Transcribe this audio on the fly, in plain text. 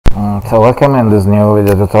So welcome in this new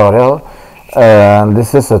video tutorial.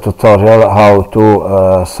 This is a tutorial how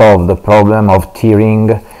to solve the problem of tearing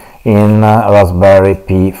in Raspberry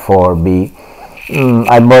Pi 4B.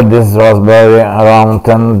 I bought this Raspberry around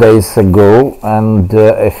 10 days ago, and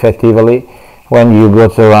effectively when you go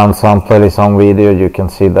to run some playlist on video, you can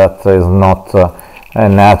see that is not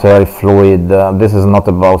naturally fluid. This is not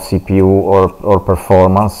about CPU or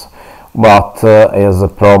performance, but is a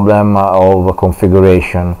problem of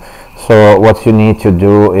configuration. So what you need to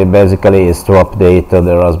do basically is to update the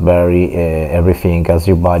Raspberry everything as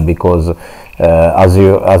you buy, because as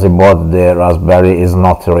you bought, the Raspberry is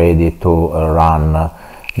not ready to run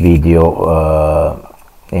video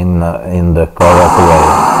in the correct way.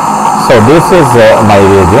 So this is my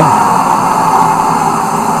video,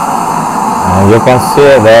 and you can see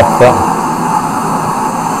that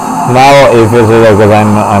now, if you see that, because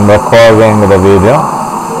I'm recording the video,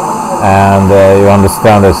 and you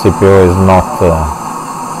understand the CPU is not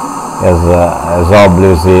as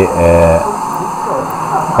obviously,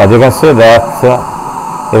 but you can see that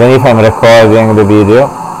even if I'm recording the video,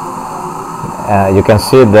 you can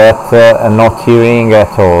see that no tearing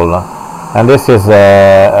at all, and this is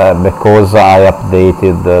because I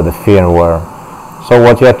updated the firmware. So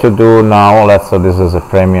what you have to do now, let's say this is a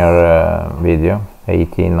Premiere video,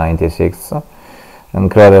 1896,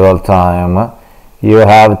 incredible time. You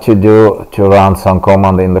have to do to run some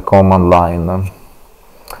command in the command line.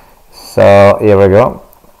 So here we go.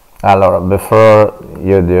 Allora, before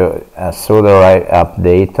you do a sudo right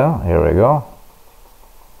update, here we go.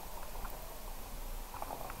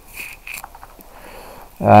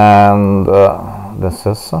 And this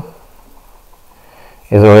is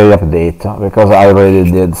already update, because I already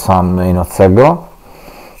did some minutes ago.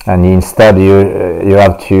 And instead you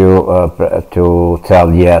have to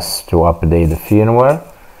tell yes to update the firmware,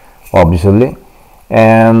 obviously.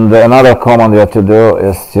 And another command you have to do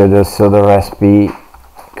is to do sudo resp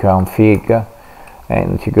config,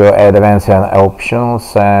 and to go advanced and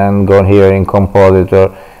options, and go here in compositor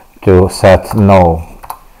to set no,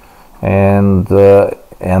 and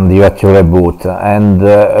you have to reboot. And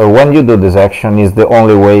when you do this action, is the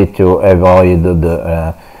only way to avoid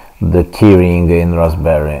the tearing in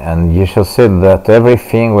Raspberry, and you shall see that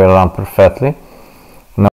everything will run perfectly.